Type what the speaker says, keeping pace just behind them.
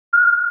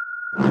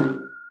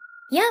Yum,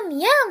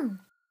 yum!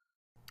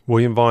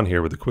 William Vaughn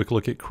here with a quick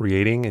look at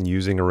creating and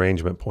using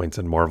arrangement points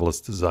in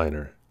Marvelous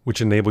Designer, which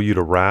enable you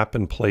to wrap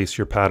and place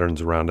your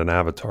patterns around an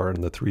avatar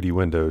in the 3D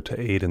window to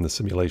aid in the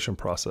simulation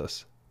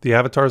process. The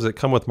avatars that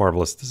come with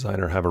Marvelous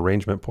Designer have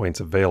arrangement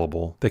points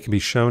available that can be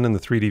shown in the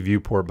 3D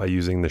viewport by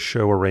using the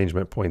Show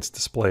Arrangement Points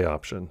display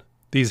option.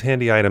 These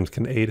handy items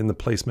can aid in the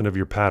placement of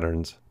your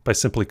patterns by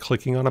simply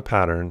clicking on a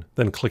pattern,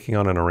 then clicking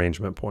on an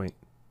arrangement point.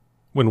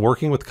 When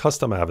working with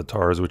custom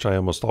avatars, which I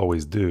almost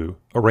always do,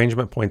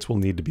 arrangement points will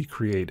need to be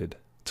created.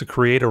 To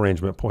create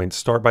arrangement points,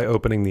 start by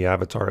opening the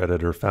avatar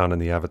editor found in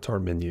the avatar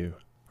menu.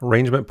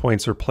 Arrangement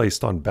points are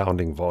placed on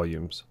bounding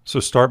volumes, so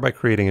start by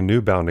creating a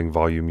new bounding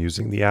volume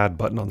using the Add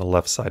button on the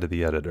left side of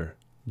the editor.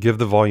 Give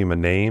the volume a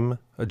name,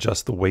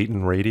 adjust the weight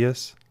and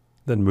radius,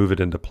 then move it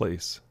into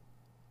place.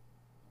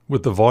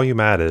 With the volume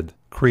added,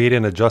 create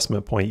an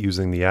adjustment point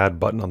using the Add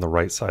button on the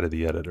right side of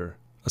the editor.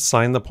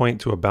 Assign the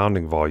point to a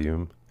bounding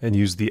volume, and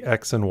use the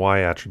X and Y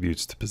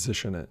attributes to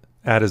position it.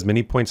 Add as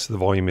many points to the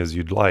volume as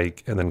you'd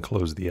like, and then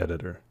close the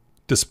editor.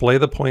 Display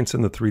the points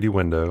in the 3D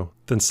window,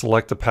 then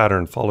select a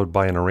pattern followed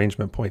by an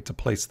arrangement point to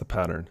place the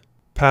pattern.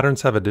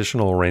 Patterns have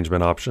additional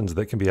arrangement options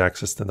that can be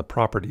accessed in the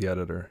property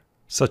editor,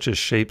 such as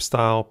shape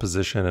style,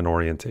 position, and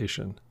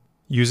orientation.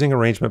 Using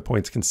arrangement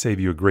points can save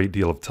you a great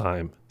deal of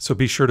time, so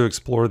be sure to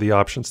explore the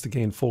options to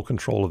gain full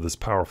control of this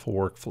powerful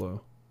workflow.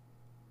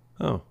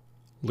 Oh,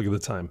 look at the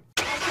time.